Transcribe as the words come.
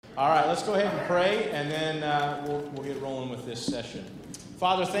All right, let's go ahead and pray, and then we'll get rolling with this session.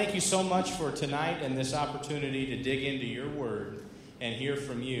 Father, thank you so much for tonight and this opportunity to dig into your word and hear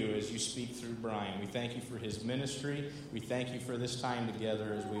from you as you speak through Brian. We thank you for his ministry. We thank you for this time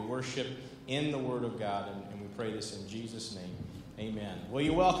together as we worship in the word of God, and we pray this in Jesus' name. Amen. Will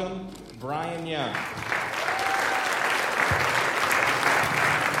you welcome Brian Young?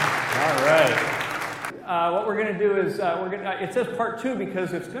 All right. What we're going to do is it says part 2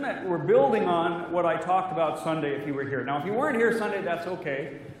 because we're building on what I talked about Sunday if you were here. Now, if you weren't here Sunday, that's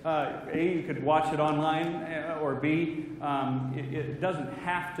okay. A, you could watch it online, or B, it doesn't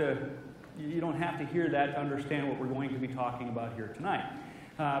have to. You don't have to hear that to understand what we're going to be talking about here tonight.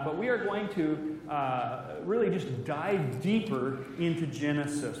 But we are going to really just dive deeper into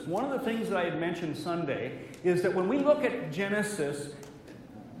Genesis. One of the things that I had mentioned Sunday is that when we look at Genesis,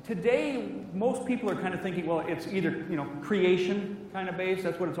 today most people are kind of thinking, well, it's either creation kind of based,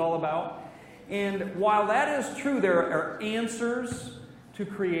 that's what it's all about. And while that is true, there are answers to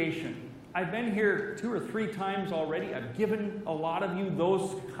creation. I've been here 2 or 3 times already. I've given a lot of you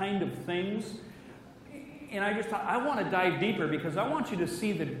those kind of things. And I just thought, I want to dive deeper because I want you to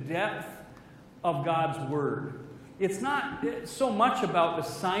see the depth of God's Word. It's not so much about the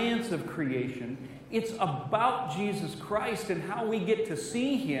science of creation. It's about Jesus Christ and how we get to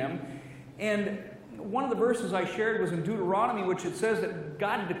see Him. And one of the verses I shared was in Deuteronomy, which it says that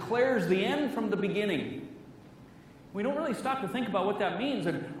God declares the end from the beginning. We don't really stop to think about what that means.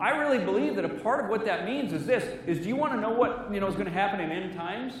 And I really believe that a part of what that means is this, do you want to know what is going to happen in end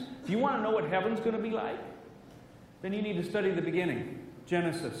times? Do you want to know what heaven's going to be like? Then you need to study the beginning,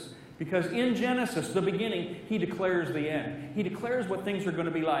 Genesis. Because in Genesis, the beginning, He declares the end. He declares what things are going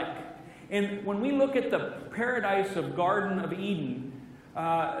to be like. And when we look at the paradise of Garden of Eden,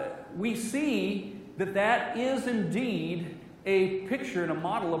 we see that that is indeed a picture and a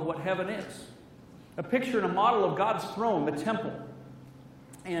model of what heaven is. A picture and a model of God's throne, the temple.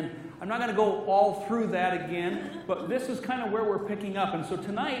 And I'm not going to go all through that again, but this is kind of where we're picking up. And so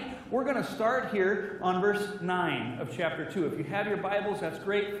tonight, we're going to start here on verse 9 of chapter 2. If you have your Bibles, that's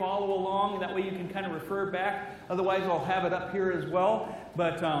great. Follow along. That way you can kind of refer back. Otherwise, I'll have it up here as well.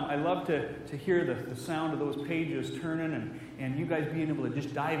 But I love to hear the sound of those pages turning and you guys being able to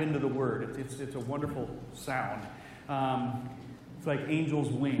just dive into the Word. It's a wonderful sound. It's like angels'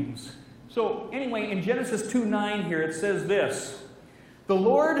 wings. So anyway, in Genesis 2:9 here, it says this. The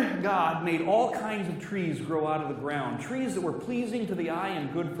Lord God made all kinds of trees grow out of the ground, trees that were pleasing to the eye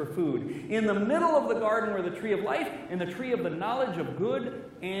and good for food. In the middle of the garden were the tree of life and the tree of the knowledge of good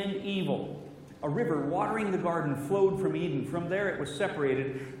and evil. A river watering the garden flowed from Eden. From there it was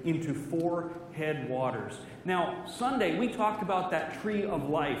separated into 4 headwaters. Now, Sunday we talked about that tree of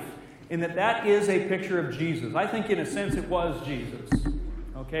life, and that is a picture of Jesus. I think in a sense it was Jesus.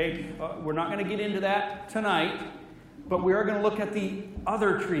 Okay? We're not going to get into that tonight. But we are going to look at the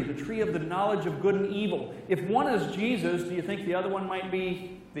other tree, the tree of the knowledge of good and evil. If one is Jesus, do you think the other one might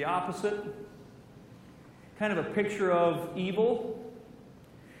be the opposite? Kind of a picture of evil.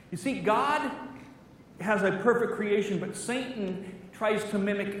 You see, God has a perfect creation, but Satan tries to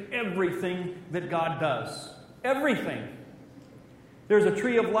mimic everything that God does. Everything. There's a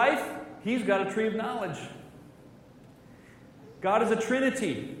tree of life. He's got a tree of knowledge. God is a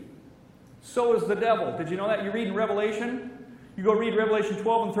Trinity. So is the devil. Did you know that? You read in Revelation. You go read Revelation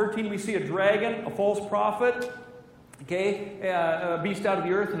 12 and 13. We see a dragon, a false prophet, a beast out of the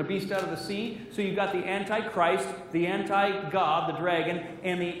earth and a beast out of the sea. So you've got the Antichrist, the anti-God, the dragon,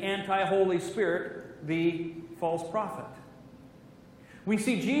 and the anti-Holy Spirit, the false prophet. We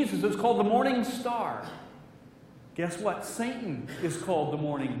see Jesus is called the morning star. Guess what? Satan is called the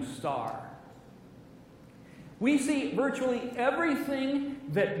morning star. We see virtually everything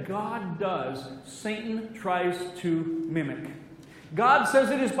that God does, Satan tries to mimic. God says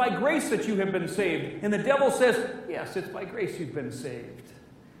it is by grace that you have been saved. And the devil says, yes, it's by grace you've been saved.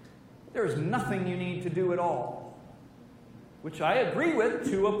 There's nothing you need to do at all. Which I agree with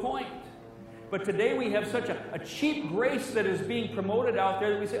to a point. But today we have such a cheap grace that is being promoted out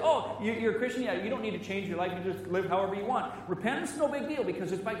there that we say, oh, you're a Christian? Yeah, you don't need to change your life. You just live however you want. Repentance, no big deal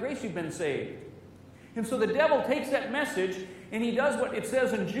because it's by grace you've been saved. And so the devil takes that message and he does what it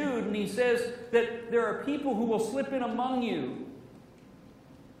says in Jude, and he says that there are people who will slip in among you.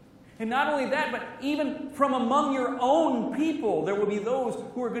 And not only that, but even from among your own people, there will be those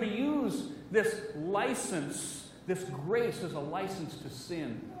who are going to use this license, this grace as a license to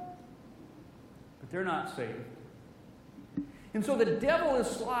sin. But they're not saved. And so the devil is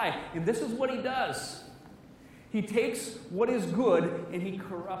sly, and this is what he does. He takes what is good and he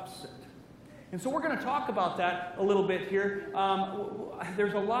corrupts it. And so we're going to talk about that a little bit here.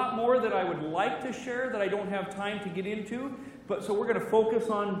 There's a lot more that I would like to share that I don't have time to get into, so we're going to focus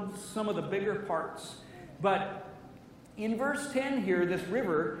on some of the bigger parts. But in verse 10 here, this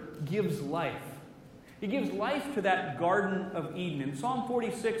river gives life. It gives life to that Garden of Eden. In Psalm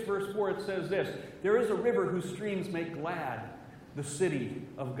 46, verse 4, it says this: "There is a river whose streams make glad the city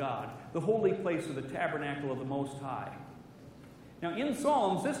of God, the holy place of the tabernacle of the Most High." Now, in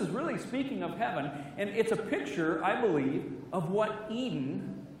Psalms, this is really speaking of heaven, and it's a picture, I believe, of what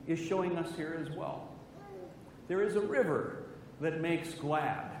Eden is showing us here as well. There is a river that makes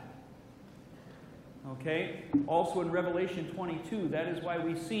glad. Okay? Also in Revelation 22, that is why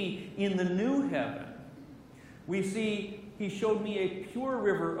we see in the new heaven, we see, he showed me a pure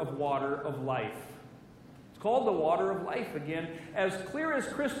river of water of life. It's called the water of life again, as clear as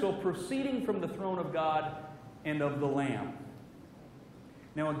crystal, proceeding from the throne of God and of the Lamb.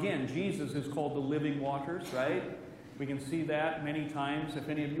 Now again, Jesus is called the living waters, right? We can see that many times. If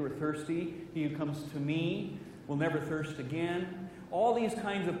any of you are thirsty, he who comes to me will never thirst again. All these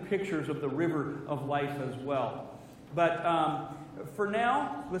kinds of pictures of the river of life as well. But for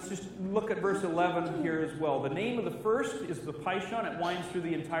now, let's just look at verse 11 here as well. The name of the first is the Pishon. It winds through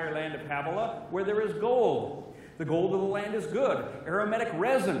the entire land of Havilah, where there is gold. The gold of the land is good. Aromatic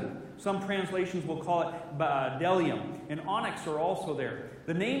resin. Some translations will call it bdellium. And onyx are also there.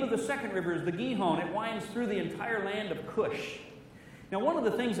 The name of the second river is the Gihon. It winds through the entire land of Cush. Now, one of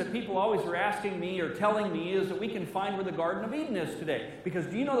the things that people always are asking me or telling me is that we can find where the Garden of Eden is today. Because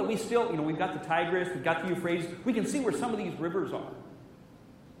do you know that we still, we've got the Tigris, we've got the Euphrates, we can see where some of these rivers are.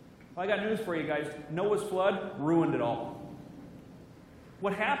 Well, I got news for you guys. Noah's flood ruined it all.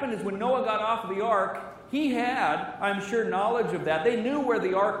 What happened is when Noah got off of the ark, he had, I'm sure, knowledge of that. They knew where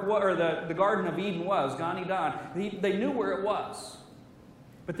the ark was, or the Garden of Eden was, Gan Eden. They knew where it was.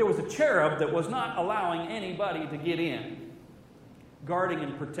 But there was a cherub that was not allowing anybody to get in, guarding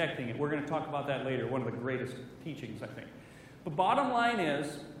and protecting it. We're going to talk about that later, one of the greatest teachings, I think. But bottom line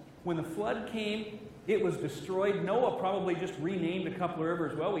is, when the flood came, it was destroyed. Noah probably just renamed a couple of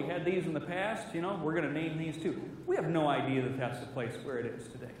rivers. Well, we had these in the past, we're going to name these too. We have no idea that that's the place where it is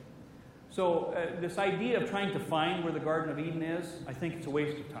today. So this idea of trying to find where the Garden of Eden is, I think it's a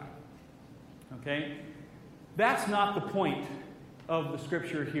waste of time. Okay? That's not the point of the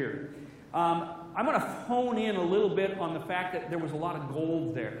scripture here. I'm going to hone in a little bit on the fact that there was a lot of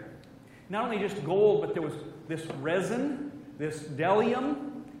gold there. Not only just gold, but there was this resin, this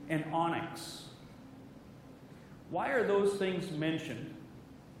bdellium, and onyx. Why are those things mentioned?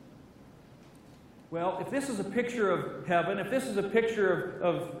 Well, if this is a picture of heaven, if this is a picture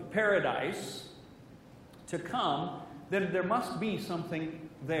of paradise to come, then there must be something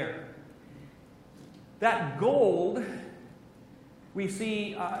there. That gold we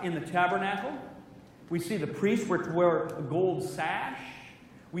see in the tabernacle. We see the priests were to wear a gold sash.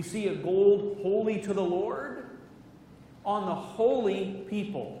 We see a gold holy to the Lord. On the holy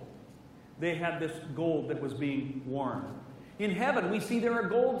people, they had this gold that was being worn. In heaven, we see there are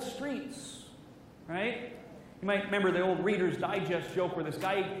gold streets, right? You might remember the old Reader's Digest joke where this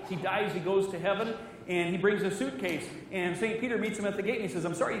guy, he dies, he goes to heaven, and he brings a suitcase. And St. Peter meets him at the gate, and he says,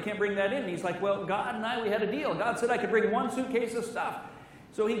 "I'm sorry you can't bring that in." And he's like, "Well, God and I, we had a deal. God said I could bring one suitcase of stuff."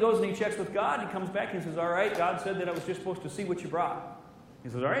 So he goes and he checks with God. He comes back and he says, "All right, God said that I was just supposed to see what you brought." He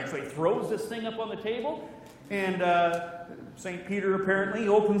says, "All right." So he throws this thing up on the table. And St. Peter apparently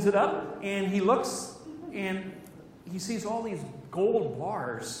opens it up. And he looks and he sees all these gold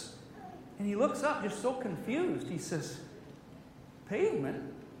bars. And he looks up just so confused. He says,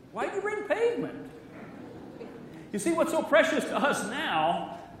 "Pavement? Why'd you bring pavement?" You see, what's so precious to us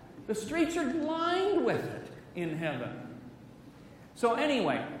now, the streets are lined with it in heaven. So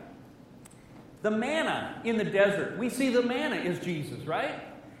anyway, the manna in the desert. We see the manna is Jesus, right?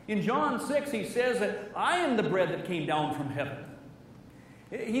 In John 6, he says that I am the bread that came down from heaven.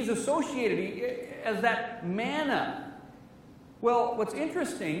 He's associated as that manna. Well, what's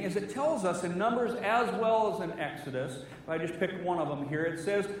interesting is it tells us in Numbers as well as in Exodus, if I just pick one of them here, it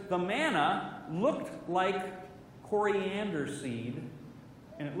says the manna looked like coriander seed,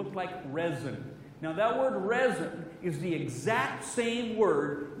 and it looked like resin. Now, that word resin is the exact same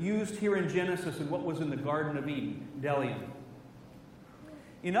word used here in Genesis in what was in the Garden of Eden, bdellium.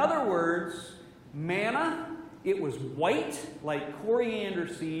 In other words, manna, it was white like coriander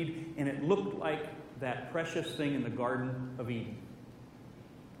seed, and it looked like that precious thing in the Garden of Eden.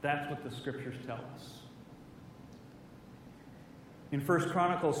 That's what the scriptures tell us. In 1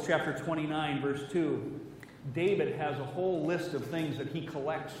 Chronicles chapter 29, verse 2, David has a whole list of things that he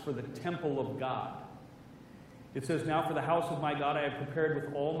collects for the temple of God. It says, now for the house of my God I have prepared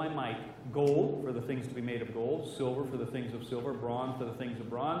with all my might gold for the things to be made of gold, silver for the things of silver, bronze for the things of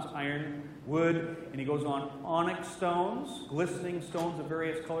bronze, iron, wood, and he goes on, onyx stones, glistening stones of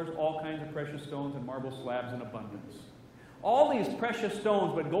various colors, all kinds of precious stones, and marble slabs in abundance. All these precious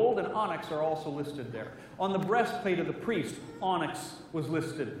stones, but gold and onyx are also listed there. On the breastplate of the priest, onyx was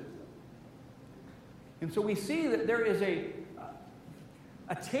listed. And so we see that there is a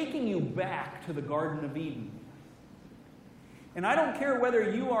taking you back to the Garden of Eden. And I don't care whether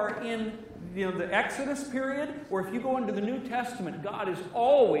you are in the Exodus period or if you go into the New Testament, God is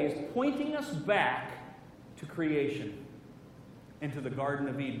always pointing us back to creation and to the Garden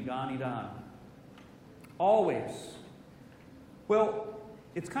of Eden, Gan Eden. Always. Well,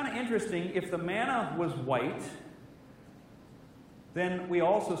 it's kind of interesting. If the manna was white, then we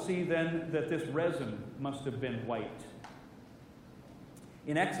also see then that this resin must have been white.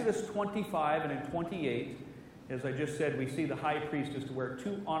 In Exodus 25 and in 28, as I just said, we see the high priest is to wear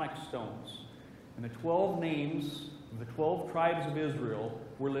 2 onyx stones. And the 12 names of the 12 tribes of Israel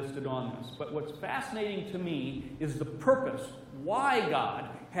were listed on this. But what's fascinating to me is the purpose, why God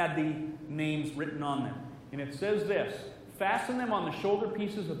had the names written on them. And it says this, fasten them on the shoulder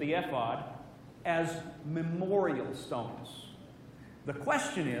pieces of the ephod as memorial stones. The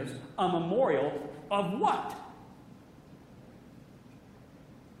question is, a memorial of what?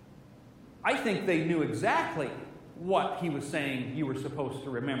 I think they knew exactly what he was saying you were supposed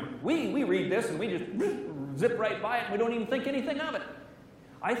to remember. We read this and we just zip right by it and we don't even think anything of it.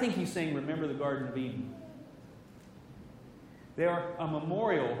 I think he's saying, remember the Garden of Eden. They are a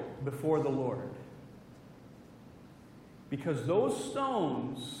memorial before the Lord. Because those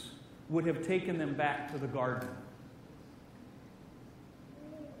stones would have taken them back to the garden.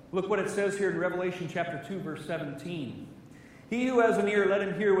 Look what it says here in Revelation chapter 2, verse 17. He who has an ear, let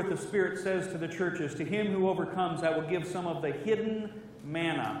him hear what the Spirit says to the churches. To him who overcomes, I will give some of the hidden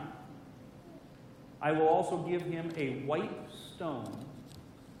manna. I will also give him a white stone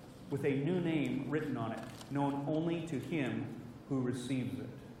with a new name written on it, known only to him who receives it.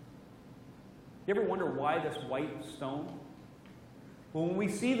 You ever wonder why this white stone? Well, when we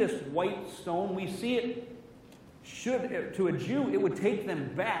see this white stone, we see it to a Jew, it would take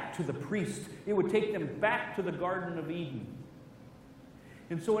them back to the priest. It would take them back to the Garden of Eden.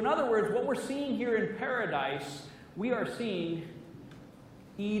 And so, in other words, what we're seeing here in paradise, we are seeing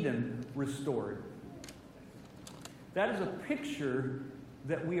Eden restored. That is a picture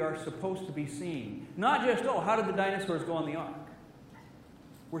that we are supposed to be seeing. Not just, how did the dinosaurs go on the ark?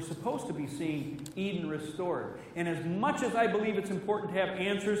 We're supposed to be seeing Eden restored. And as much as I believe it's important to have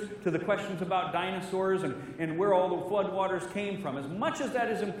answers to the questions about dinosaurs and where all the floodwaters came from, as much as that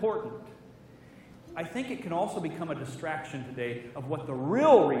is important, I think it can also become a distraction today of what the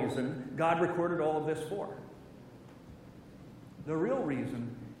real reason God recorded all of this for. The real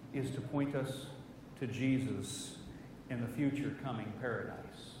reason is to point us to Jesus and the future coming paradise.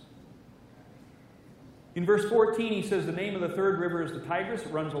 In verse 14, he says, the name of the third river is the Tigris.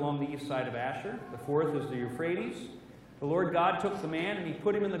 It runs along the east side of Asher. The fourth is the Euphrates. The Lord God took the man and he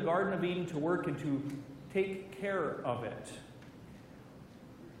put him in the Garden of Eden to work and to take care of it.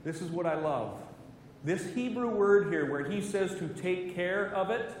 This is what I love. This Hebrew word here, where he says to take care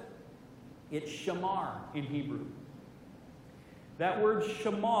of it, it's shamar in Hebrew. That word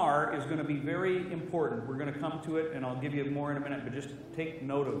shamar is going to be very important. We're going to come to it, and I'll give you more in a minute, but just take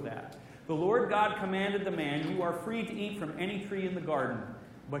note of that. The Lord God commanded the man, you are free to eat from any tree in the garden,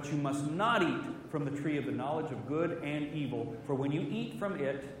 but you must not eat from the tree of the knowledge of good and evil, for when you eat from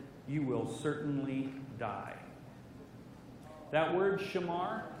it, you will certainly die. That word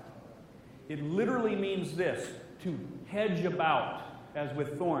shamar, it literally means this, to hedge about, as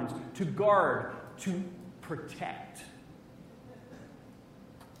with thorns, to guard, to protect.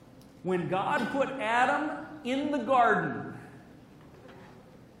 When God put Adam in the garden,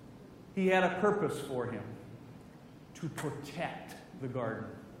 he had a purpose for him, to protect the garden.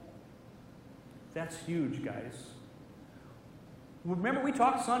 That's huge, guys. Remember, we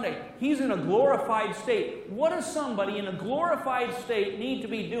talked Sunday. He's in a glorified state. What does somebody in a glorified state need to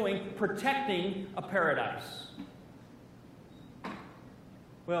be doing protecting a paradise?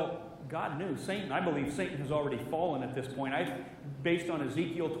 Well, God knew. I believe Satan has already fallen at this point. Based on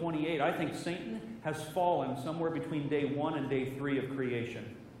Ezekiel 28, I think Satan has fallen somewhere between day 1 and day 3 of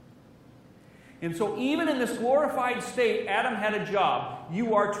creation. And so even in this glorified state, Adam had a job.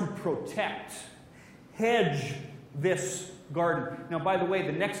 You are to protect, hedge this garden. Now, by the way,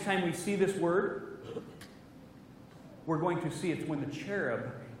 the next time we see this word, we're going to see it's when the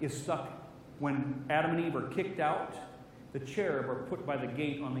cherub is stuck. When Adam and Eve are kicked out, The cherub are put by the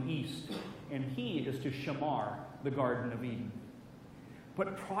gate on the east, and he is to shamar the Garden of Eden.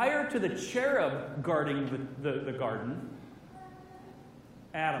 But prior to the cherub guarding the garden,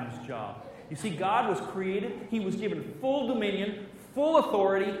 Adam's job. You see, God was created. He was given full dominion, full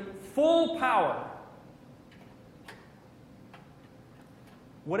authority, full power.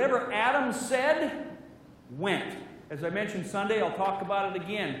 Whatever Adam said, went. As I mentioned Sunday, I'll talk about it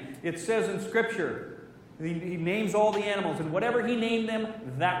again. It says in Scripture, he names all the animals, and whatever he named them,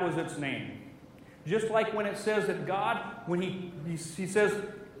 that was its name. Just like when it says that God, when he says,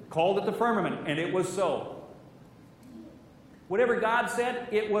 called it the firmament, and it was so. Whatever God said,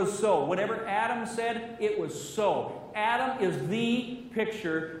 it was so. Whatever Adam said, it was so. Adam is the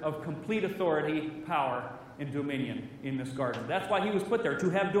picture of complete authority, power, and dominion in this garden. That's why he was put there, to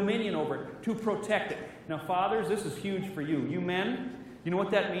have dominion over it, to protect it. Now, fathers, this is huge for you. You men, you know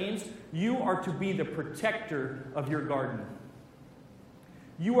what that means? You are to be the protector of your garden.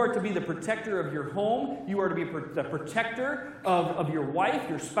 You are to be the protector of your home. You are to be the protector of your wife,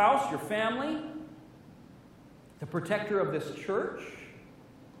 your spouse, your family. The protector of this church.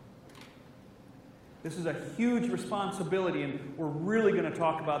 This is a huge responsibility, and we're really going to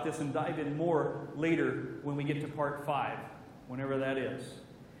talk about this and dive in more later when we get to part 5, whenever that is.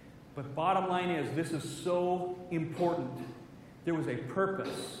 But bottom line is, this is so important. There was a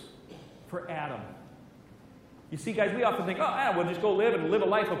purpose for Adam. You see, guys, we often think, we'll just go live a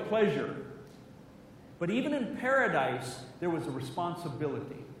life of pleasure. But even in paradise, there was a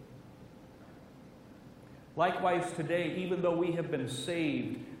responsibility. Likewise today, even though we have been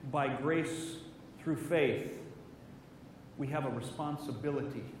saved by grace through faith, we have a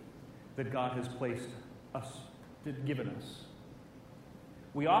responsibility that God has given us.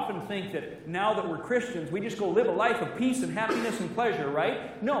 We often think that now that we're Christians, we just go live a life of peace and happiness and pleasure,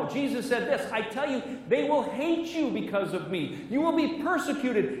 right? No, Jesus said this, I tell you, they will hate you because of me. You will be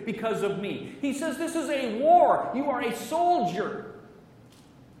persecuted because of me. He says this is a war. You are a soldier.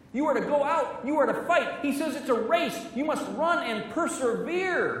 You are to go out. You are to fight. He says it's a race. You must run and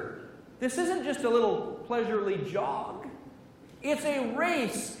persevere. This isn't just a little leisurely jog. It's a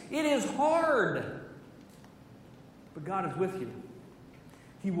race. It is hard. But God is with you.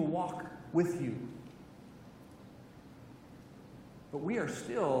 He will walk with you. But we are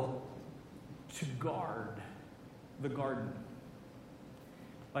still to guard the garden.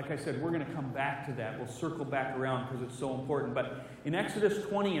 Like I said, we're going to come back to that. We'll circle back around because it's so important. But in Exodus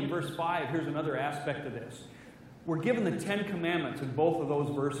 20 and verse 5, here's another aspect of this. We're given the 10 Commandments in both of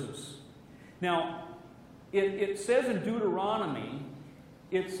those verses. Now, it says in Deuteronomy,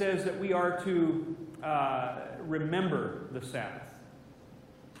 it says that we are to remember the Sabbath.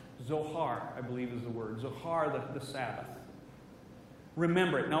 Zohar, I believe is the word. Zohar, the Sabbath.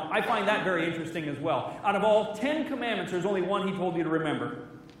 Remember it. Now, I find that very interesting as well. Out of all 10 commandments, there's only one he told you to remember.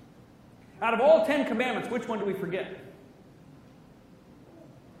 Out of all 10 commandments, which one do we forget?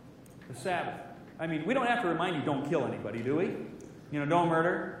 The Sabbath. I mean, we don't have to remind you, don't kill anybody, do we? You know, don't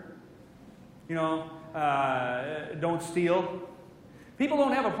murder. You know, don't steal. People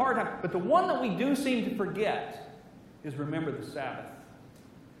don't have a hard time. But the one that we do seem to forget is remember the Sabbath.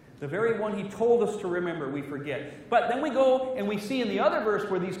 The very one he told us to remember, we forget. But then we go and we see in the other verse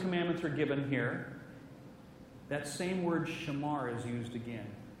where these commandments are given here, that same word shamar is used again.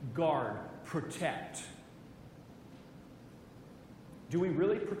 Guard, protect. Do we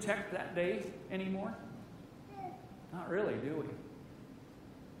really protect that day anymore? Not really, do we?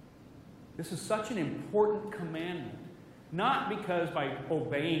 This is such an important commandment. Not because by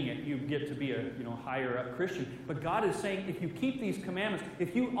obeying it you get to be a higher up Christian, but God is saying if you keep these commandments,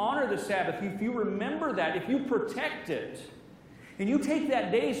 if you honor the Sabbath, if you remember that, if you protect it, and you take that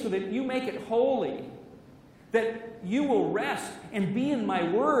day so that you make it holy, that you will rest and be in my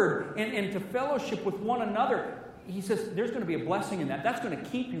word and to fellowship with one another, he says there's going to be a blessing in that. That's going to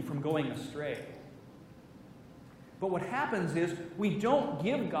keep you from going astray. But what happens is we don't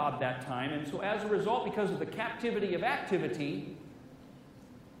give God that time, and so as a result, because of the captivity of activity,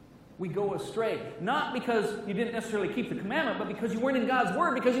 we go astray. Not because you didn't necessarily keep the commandment, but because you weren't in God's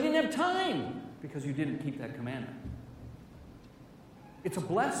Word, because you didn't have time, because you didn't keep that commandment. It's a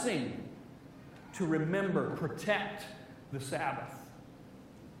blessing to remember, protect the Sabbath.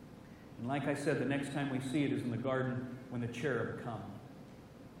 And like I said, the next time we see it is in the garden when the cherub come.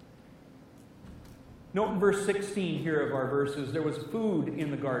 Note in verse 16 here of our verses, there was food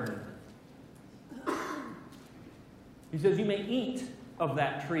in the garden. He says, you may eat of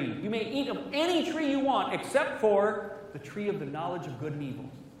that tree. You may eat of any tree you want, except for the tree of the knowledge of good and evil.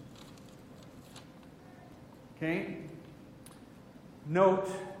 Okay? Note,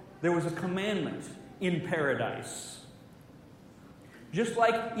 there was a commandment in paradise. Just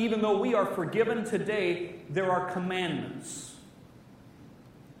like even though we are forgiven today, there are commandments.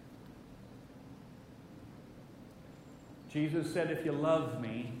 Jesus said, if you love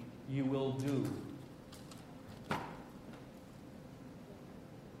me, you will do.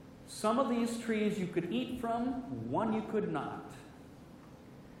 Some of these trees you could eat from, one you could not.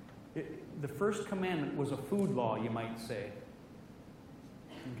 The first commandment was a food law, you might say.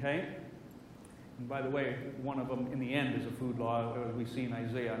 Okay? And by the way, one of them in the end is a food law, as we see in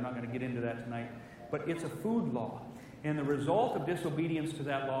Isaiah. I'm not going to get into that tonight. But it's a food law. And the result of disobedience to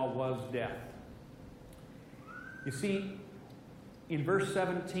that law was death. You see, in verse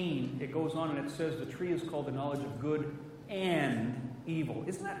 17, it goes on and it says the tree is called the knowledge of good and evil.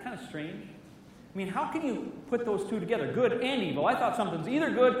 Isn't that kind of strange? I mean, how can you put those two together? Good and evil. I thought something's either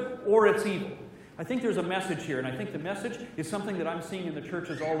good or it's evil. I think there's a message here, and I think the message is something that I'm seeing in the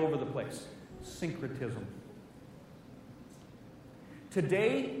churches all over the place. Syncretism.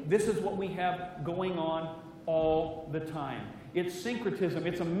 Today, this is what we have going on all the time. It's syncretism.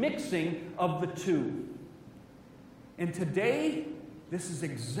 It's a mixing of the two. And today, this is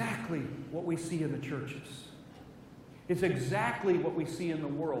exactly what we see in the churches. It's exactly what we see in the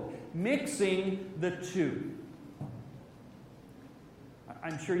world. Mixing the two.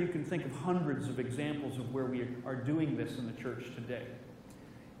 I'm sure you can think of hundreds of examples of where we are doing this in the church today.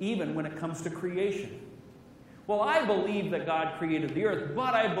 Even when it comes to creation. Well, I believe that God created the earth,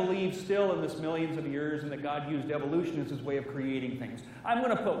 but I believe still in this millions of years and that God used evolution as his way of creating things. I'm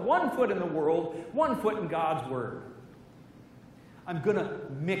going to put one foot in the world, one foot in God's word. I'm going to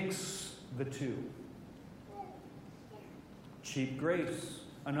mix the two. Cheap grace,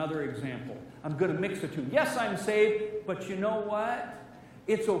 another example. I'm going to mix the two. Yes, I'm saved, but you know what?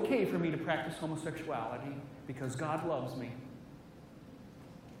 It's okay for me to practice homosexuality because God loves me.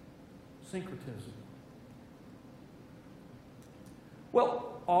 Syncretism.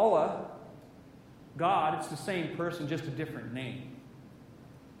 Well, Allah, God, it's the same person, just a different name.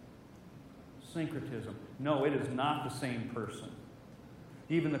 Syncretism. No, it is not the same person.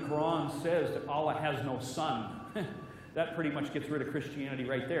 Even the Quran says that Allah has no son. That pretty much gets rid of Christianity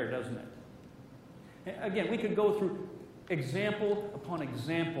right there, doesn't it? Again, we could go through example upon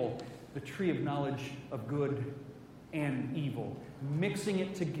example, the tree of knowledge of good and evil, mixing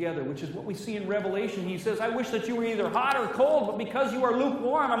it together, which is what we see in Revelation. He says, I wish that you were either hot or cold, but because you are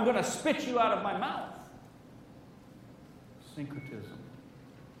lukewarm, I'm going to spit you out of my mouth. Syncretism.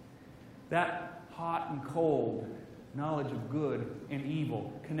 That hot and cold knowledge of good and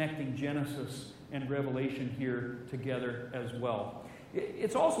evil, connecting Genesis and Revelation here together as well.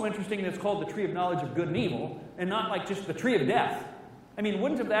 It's also interesting that it's called the tree of knowledge of good and evil, and not like just the tree of death. I mean,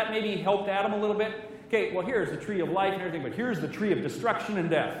 wouldn't have that maybe helped Adam a little bit? Okay, well, here's the tree of life and everything, but here's the tree of destruction and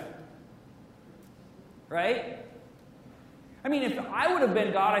death. Right? I mean, if I would have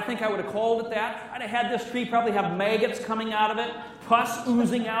been God, I think I would have called it that. I'd have had this tree probably have maggots coming out of it, pus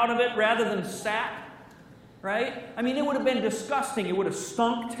oozing out of it rather than sap. Right? I mean, it would have been disgusting. It would have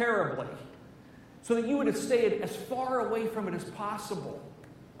stunk terribly. So that you would have stayed as far away from it as possible.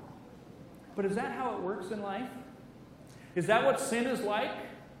 But is that how it works in life? Is that what sin is like?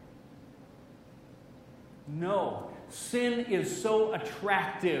 No. Sin is so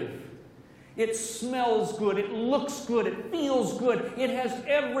attractive. It smells good. It looks good. It feels good. It has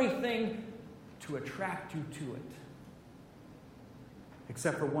everything to attract you to it.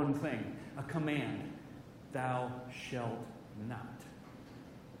 Except for one thing, a command. Thou shalt not.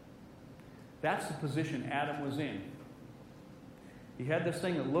 That's the position Adam was in. He had this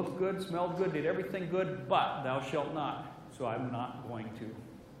thing that looked good, smelled good, did everything good, but thou shalt not. So I'm not going to.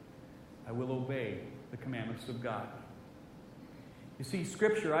 I will obey the commandments of God. You see,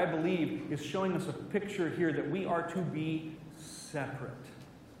 Scripture, I believe, is showing us a picture here that we are to be separate.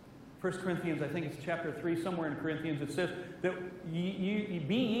 1 Corinthians, I think it's chapter 3, somewhere in Corinthians, it says that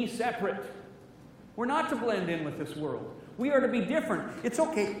be ye separate. We're not to blend in with this world. We are to be different. It's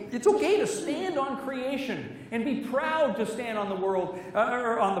okay. It's okay to stand on creation and be proud to stand on the world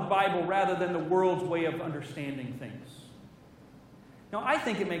or on the Bible rather than the world's way of understanding things. Now, I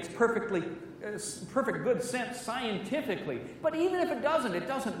think it makes perfect good sense scientifically. But even if it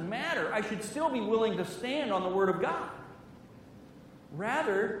doesn't matter. I should still be willing to stand on the Word of God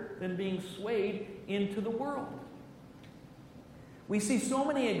rather than being swayed into the world. We see so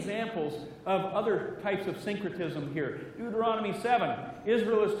many examples of other types of syncretism here. Deuteronomy 7,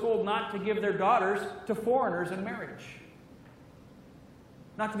 Israel is told not to give their daughters to foreigners in marriage.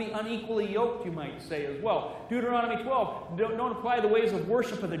 Not to be unequally yoked, you might say as well. Deuteronomy 12, don't apply the ways of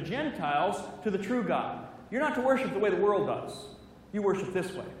worship of the Gentiles to the true God. You're not to worship the way the world does. You worship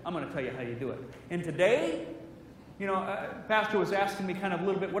this way. I'm going to tell you how you do it. And today, Pastor was asking me kind of a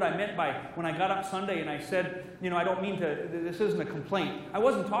little bit what I meant by when I got up Sunday and I said, I don't mean to, this isn't a complaint. I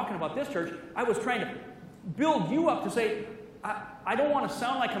wasn't talking about this church. I was trying to build you up to say, I don't want to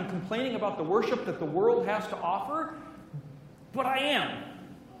sound like I'm complaining about the worship that the world has to offer, but I am.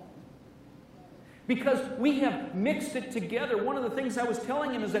 Because we have mixed it together. One of the things I was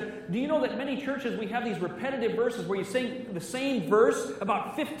telling him is that, do you know that many churches we have these repetitive verses where you sing the same verse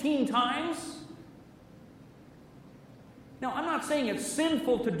about 15 times? Now, I'm not saying it's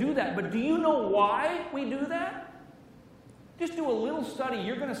sinful to do that, but do you know why we do that? Just do a little study.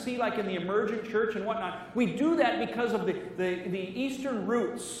 You're going to see, like in the emergent church and whatnot, we do that because of the Eastern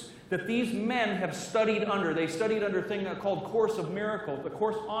roots that these men have studied under. They studied under a thing called Course of Miracles, the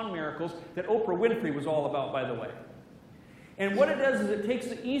Course on Miracles that Oprah Winfrey was all about, by the way. And what it does is it takes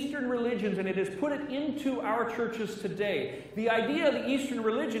the Eastern religions and it has put it into our churches today. The idea of the Eastern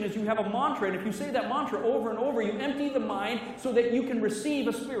religion is you have a mantra, and if you say that mantra over and over, you empty the mind so that you can receive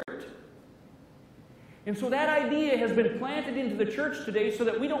a spirit. And so that idea has been planted into the church today so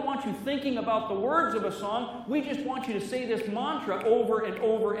that we don't want you thinking about the words of a song. We just want you to say this mantra over and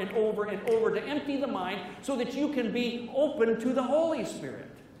over and over and over to empty the mind so that you can be open to the Holy Spirit.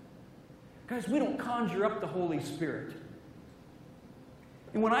 Guys, we don't conjure up the Holy Spirit.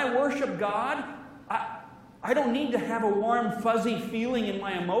 And when I worship God, I don't need to have a warm, fuzzy feeling in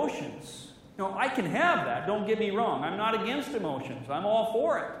my emotions. I can have that, don't get me wrong. I'm not against emotions. I'm all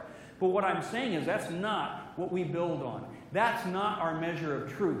for it. But what I'm saying is that's not what we build on. That's not our measure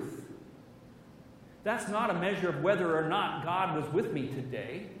of truth. That's not a measure of whether or not God was with me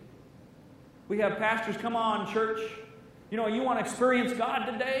today. We have pastors, come on, church. You want to experience God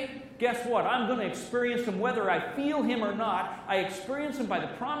today? Guess what? I'm going to experience Him whether I feel Him or not. I experience Him by the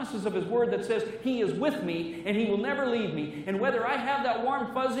promises of His Word that says He is with me and He will never leave me. And whether I have that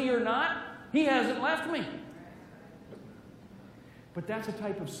warm fuzzy or not, He hasn't left me. But that's a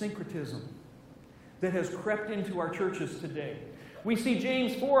type of syncretism that has crept into our churches today. We see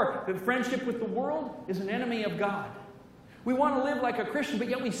James 4, that friendship with the world is an enemy of God. We want to live like a Christian, but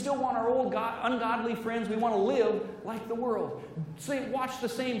yet we still want our old ungodly friends. We want to live like the world. Watch the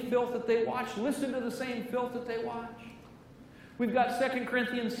same filth that they watch. Listen to the same filth that they watch. We've got 2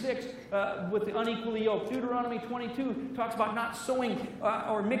 Corinthians 6 with the unequally yoked. Deuteronomy 22 talks about not sowing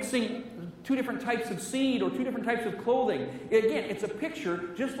or mixing two different types of seed or two different types of clothing. Again, it's a picture,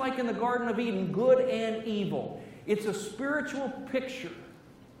 just like in the Garden of Eden, good and evil. It's a spiritual picture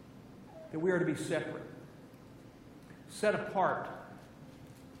that we are to be separate, set apart,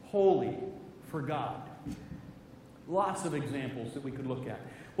 holy for God. Lots of examples that we could look at.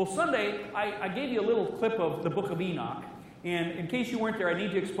 Well, Sunday, I gave you a little clip of the book of Enoch. And in case you weren't there, I need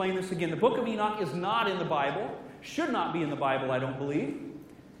to explain this again. The book of Enoch is not in the Bible. Should not be in the Bible, I don't believe.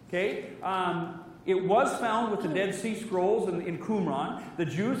 Okay? It was found with the Dead Sea Scrolls in Qumran. The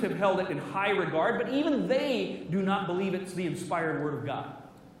Jews have held it in high regard, but even they do not believe it's the inspired Word of God.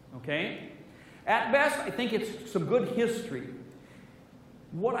 Okay? At best, I think it's some good history.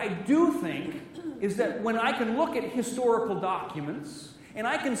 What I do think is that when I can look at historical documents, and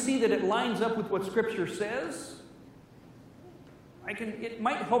I can see that it lines up with what Scripture says, it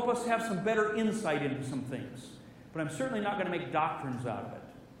might help us have some better insight into some things. But I'm certainly not going to make doctrines out of it.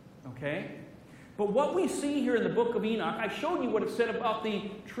 Okay? But what we see here in the book of Enoch, I showed you what it said about the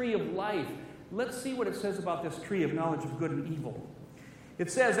tree of life. Let's see what it says about this tree of knowledge of good and evil.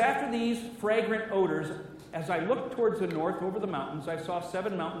 It says, after these fragrant odors, as I looked towards the north over the mountains, I saw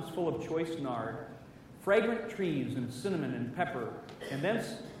 7 mountains full of choice nard, fragrant trees and cinnamon and pepper, and thence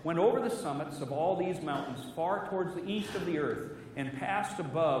went over the summits of all these mountains far towards the east of the earth, and passed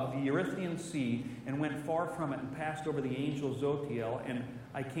above the Erythraean Sea, and went far from it, and passed over the angel Zotiel, and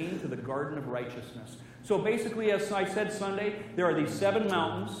I came to the garden of righteousness. So basically, as I said Sunday, there are these 7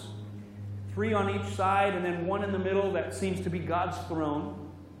 mountains, 3 on each side, and then 1 in the middle that seems to be God's throne.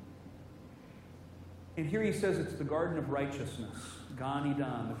 And here he says it's the garden of righteousness, Gan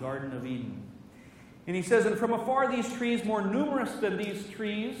Eden, the Garden of Eden. And he says, and from afar these trees, more numerous than these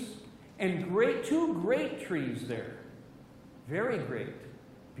trees, and 2 great trees there. Very great,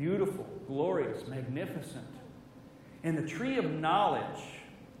 beautiful, glorious, magnificent. And the tree of knowledge,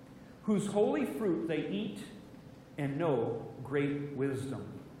 whose holy fruit they eat and know great wisdom.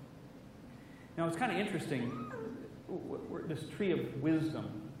 Now it's kind of interesting, this tree of wisdom,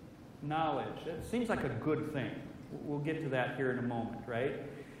 knowledge, it seems like a good thing. We'll get to that here in a moment, right?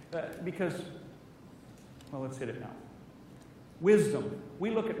 Because, well, let's hit it now. Wisdom. We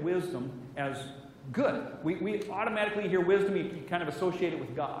look at wisdom as good. We automatically hear wisdom, you kind of associate it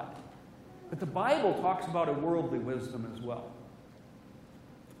with God. But the Bible talks about a worldly wisdom as well.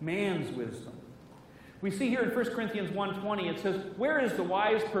 Man's wisdom. We see here in 1 Corinthians 1:20, it says, "Where is the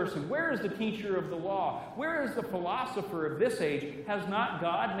wise person? Where is the teacher of the law? Where is the philosopher of this age? Has not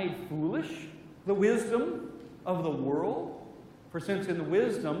God made foolish the wisdom of the world? For since in the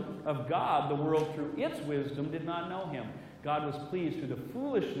wisdom of God, the world through its wisdom did not know him, God was pleased through the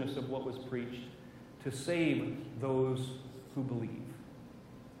foolishness of what was preached to save those who believe."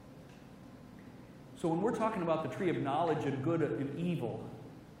 So when we're talking about the tree of knowledge and good and evil,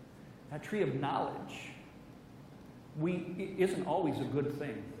 that tree of knowledge isn't always a good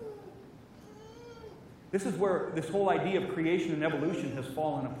thing. This is where this whole idea of creation and evolution has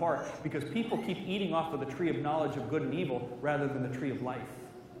fallen apart, because people keep eating off of the tree of knowledge of good and evil rather than the tree of life.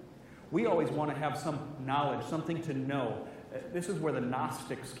 We always want to have some knowledge, something to know. This is where the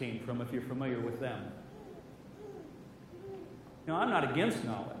Gnostics came from, if you're familiar with them. Now, I'm not against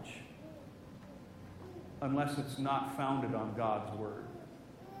knowledge unless it's not founded on God's Word.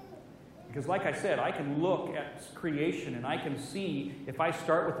 Because like I said, I can look at creation and I can see, if I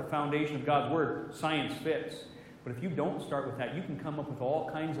start with the foundation of God's Word, science fits. But if you don't start with that, you can come up with all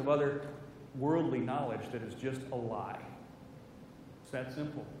kinds of other worldly knowledge that is just a lie. It's that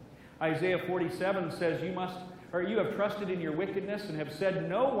simple. Isaiah 47 says, you have trusted in your wickedness and have said,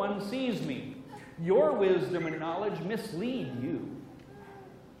 no one sees me. Your wisdom and knowledge mislead you.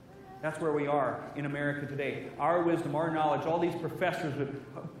 That's where we are in America today. Our wisdom, our knowledge, all these professors with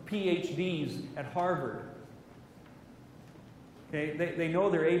PhDs at Harvard. Okay, they know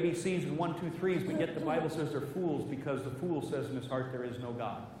their ABCs and 1, 2, 3s, but yet the Bible says they're fools because the fool says in his heart there is no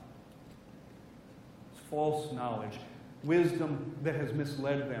God. It's false knowledge, wisdom that has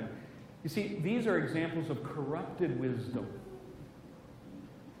misled them. You see, these are examples of corrupted wisdom.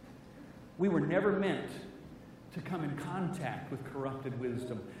 We were never meant to come in contact with corrupted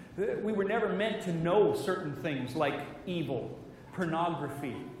wisdom. We were never meant to know certain things like evil,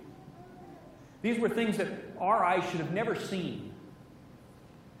 pornography. These were things that our eyes should have never seen.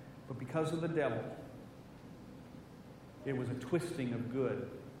 But because of the devil, it was a twisting of good.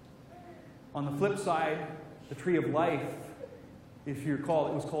 On the flip side, the tree of life, if you recall,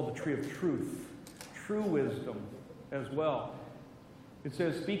 it was called the tree of truth. True wisdom as well. It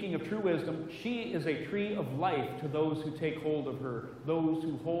says, speaking of true wisdom, she is a tree of life to those who take hold of her. Those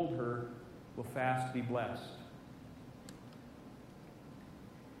who hold her will fast be blessed.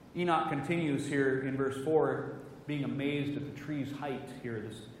 Enoch continues here in verse 4, being amazed at the tree's height here,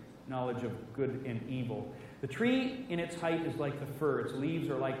 this knowledge of good and evil. The tree in its height is like the fir. Its leaves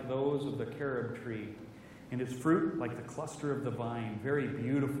are like those of the carob tree, and its fruit like the cluster of the vine, very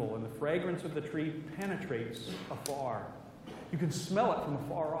beautiful. And the fragrance of the tree penetrates afar. You can smell it from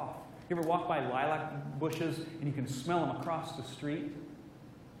afar off. You ever walk by lilac bushes and you can smell them across the street?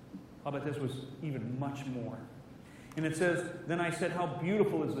 How about this was even much more? And it says, then I said, how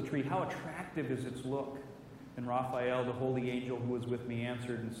beautiful is the tree, how attractive is its look. And Raphael, the holy angel who was with me,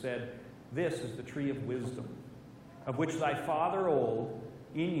 answered and said, this is the tree of wisdom, of which thy father old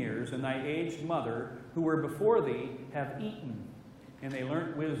in years and thy aged mother, who were before thee, have eaten. And they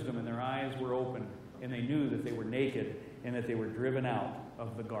learnt wisdom, and their eyes were opened, and they knew that they were naked, and that they were driven out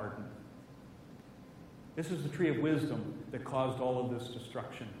of the garden. This is the tree of wisdom that caused all of this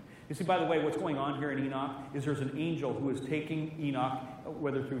destruction. You see, by the way, what's going on here in Enoch is there's an angel who is taking Enoch,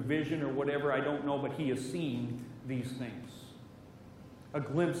 whether through vision or whatever, I don't know, but he is seeing these things. A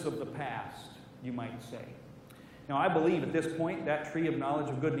glimpse of the past, you might say. Now, I believe at this point that tree of knowledge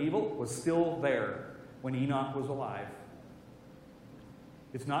of good and evil was still there when Enoch was alive.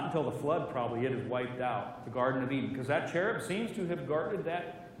 It's not until the flood probably it is wiped out, the Garden of Eden, because that cherub seems to have guarded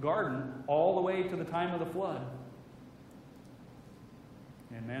that garden all the way to the time of the flood.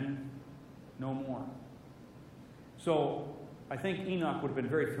 And then no more. So I think Enoch would have been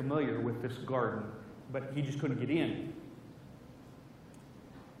very familiar with this garden, but he just couldn't get in.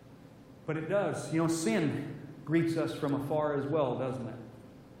 But it does. You know, sin greets us from afar as well, doesn't it?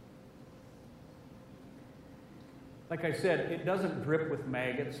 Like I said, it doesn't drip with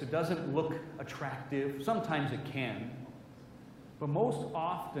maggots. It doesn't look attractive. Sometimes it can. But most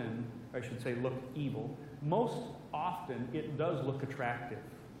often, I should say look evil, most often it does look attractive.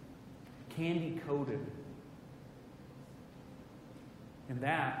 Candy-coated. And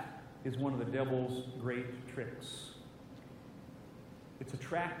that is one of the devil's great tricks. It's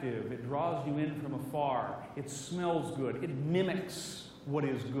attractive. It draws you in from afar. It smells good. It mimics what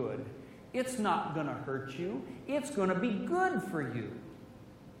is good. It's not going to hurt you. It's going to be good for you.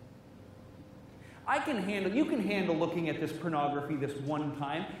 You can handle looking at this pornography this one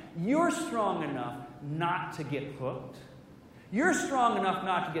time. You're strong enough not to get hooked. You're strong enough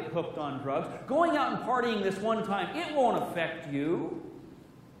not to get hooked on drugs. Going out and partying this one time, it won't affect you.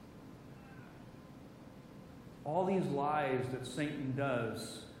 all these lies that Satan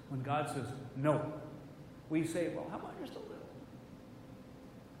does, when God says no, we say, well, how about just a little?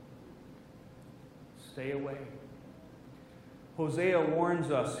 Stay away. Hosea warns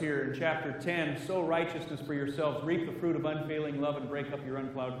us here in chapter 10, sow righteousness for yourselves, reap the fruit of unfailing love, and break up your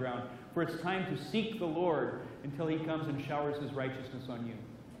unplowed ground. For it's time to seek the Lord until he comes and showers his righteousness on you.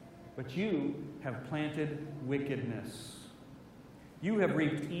 But you have planted wickedness. You have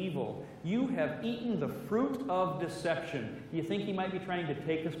reaped evil. You have eaten the fruit of deception. Do you think he might be trying to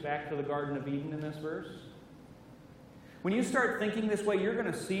take us back to the Garden of Eden in this verse? When you start thinking this way, you're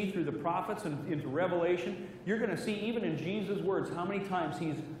going to see through the prophets and into Revelation, you're going to see even in Jesus' words how many times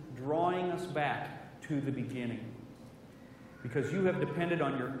he's drawing us back to the beginning. Because you have depended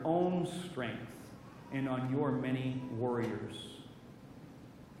on your own strength and on your many warriors.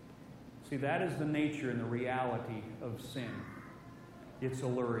 See, that is the nature and the reality of sin. It's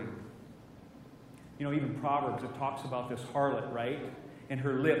alluring. You know, even Proverbs, it talks about this harlot, right? And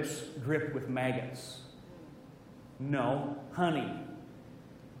her lips dripped with maggots. No, honey.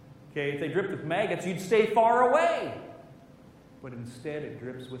 Okay, if they dripped with maggots, you'd stay far away. But instead, it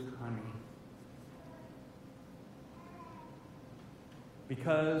drips with honey.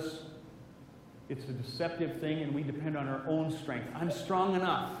 Because it's a deceptive thing and we depend on our own strength. I'm strong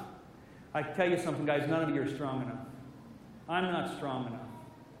enough. I tell you something, guys, none of you are strong enough. I'm not strong enough.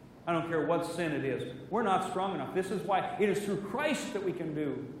 I don't care what sin it is. We're not strong enough. This is why it is through Christ that we can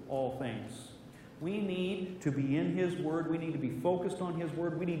do all things. We need to be in His Word. We need to be focused on His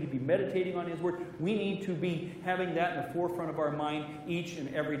Word. We need to be meditating on His Word. We need to be having that in the forefront of our mind each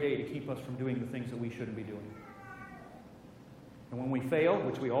and every day to keep us from doing the things that we shouldn't be doing. And when we fail,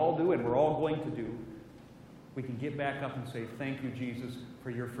 which we all do and we're all going to do, we can get back up and say, thank you, Jesus,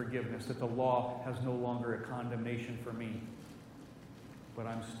 for your forgiveness, that the law has no longer a condemnation for me. But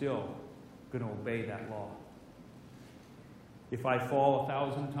I'm still going to obey that law. If I fall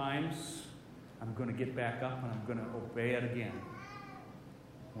 1,000 times, I'm going to get back up and I'm going to obey it again.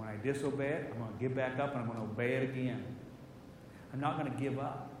 When I disobey it, I'm going to get back up and I'm going to obey it again. I'm not going to give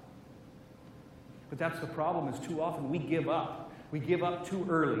up. But that's the problem, is too often we give up. We give up too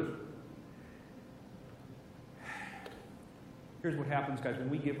early. Here's what happens, guys, when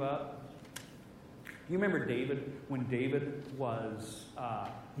we give up. You remember David? When David was,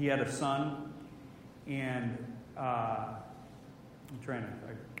 he had a son, and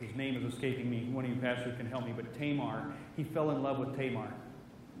his name is escaping me. One of you pastors can help me, but Tamar, he fell in love with Tamar,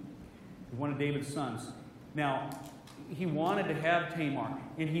 one of David's sons. Now, he wanted to have Tamar,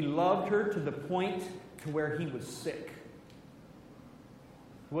 and he loved her to the point to where he was sick.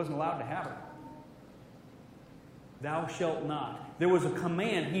 He wasn't allowed to have her. Thou shalt not. There was a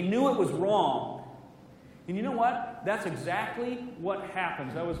command. He knew it was wrong. And you know what? That's exactly what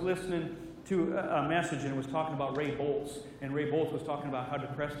happens. I was listening to a message, and it was talking about Ray Boltz. And Ray Boltz was talking about how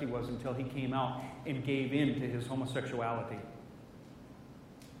depressed he was until he came out and gave in to his homosexuality.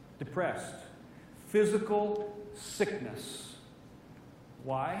 Depressed. Physical sickness.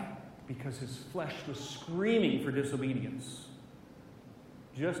 Why? Because his flesh was screaming for disobedience.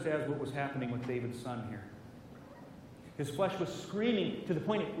 Just as what was happening with David's son here. His flesh was screaming to the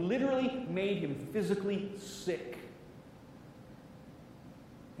point it literally made him physically sick.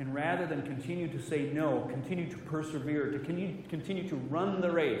 And rather than continue to say no, continue to persevere, to continue to run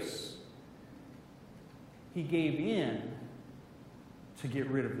the race, he gave in to get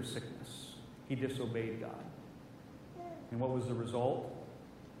rid of the sickness. He disobeyed God. And what was the result?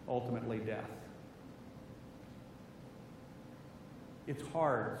 Ultimately, death. It's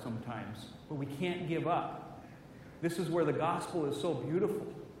hard sometimes, but we can't give up. This is where the gospel is so beautiful.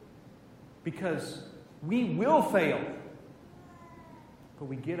 Because we will fail. But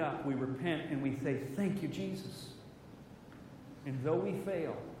we get up, we repent, and we say, thank you, Jesus. And though we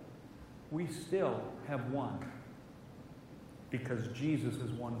fail, we still have won. Because Jesus has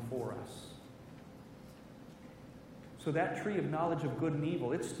won for us. So that tree of knowledge of good and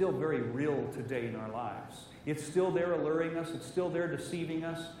evil, it's still very real today in our lives. It's still there alluring us. It's still there deceiving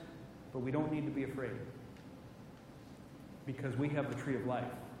us. But we don't need to be afraid. Because we have the tree of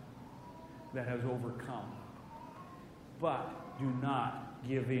life that has overcome. But do not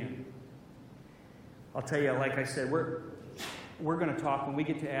give in. I'll tell you, like I said, we're going to talk when we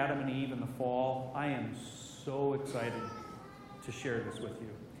get to Adam and Eve in the fall. I am so excited to share this with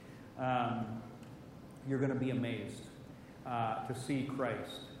you. You're going to be amazed to see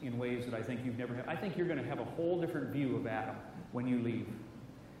Christ in ways that I think you've never had. I think you're going to have a whole different view of Adam when you leave.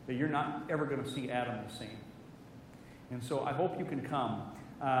 That you're not ever going to see Adam the same. And so I hope you can come.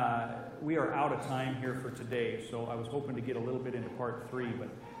 We are out of time here for today, so I was hoping to get a little bit into part 3, but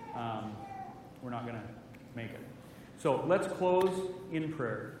we're not going to make it. So let's close in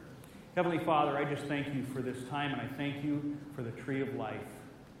prayer. Heavenly Father, I just thank you for this time, and I thank you for the tree of life.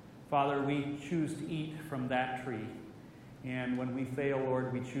 Father, we choose to eat from that tree. And when we fail,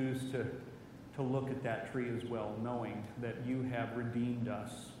 Lord, we choose to look at that tree as well, knowing that you have redeemed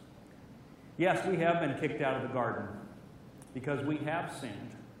us. Yes, we have been kicked out of the garden because we have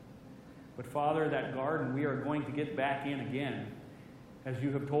sinned. But Father, that garden we are going to get back in again, as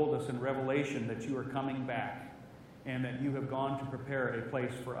you have told us in Revelation that you are coming back and that you have gone to prepare a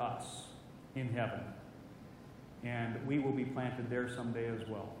place for us in heaven. And we will be planted there someday as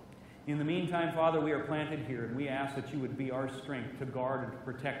well. In the meantime, Father, we are planted here, and we ask that you would be our strength to guard and to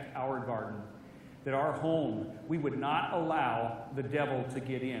protect our garden, that our home, we would not allow the devil to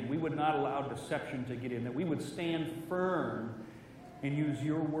get in. We would not allow deception to get in, that we would stand firm and use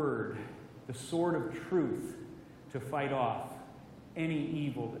your word, the sword of truth, to fight off any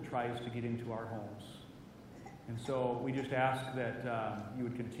evil that tries to get into our homes. And so we just ask that you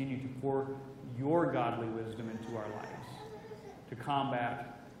would continue to pour your godly wisdom into our lives to combat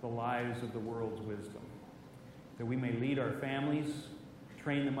the lies of the world's wisdom, that we may lead our families,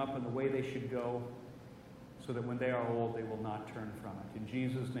 train them up in the way they should go, so that when they are old, they will not turn from it. In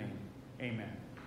Jesus' name, amen.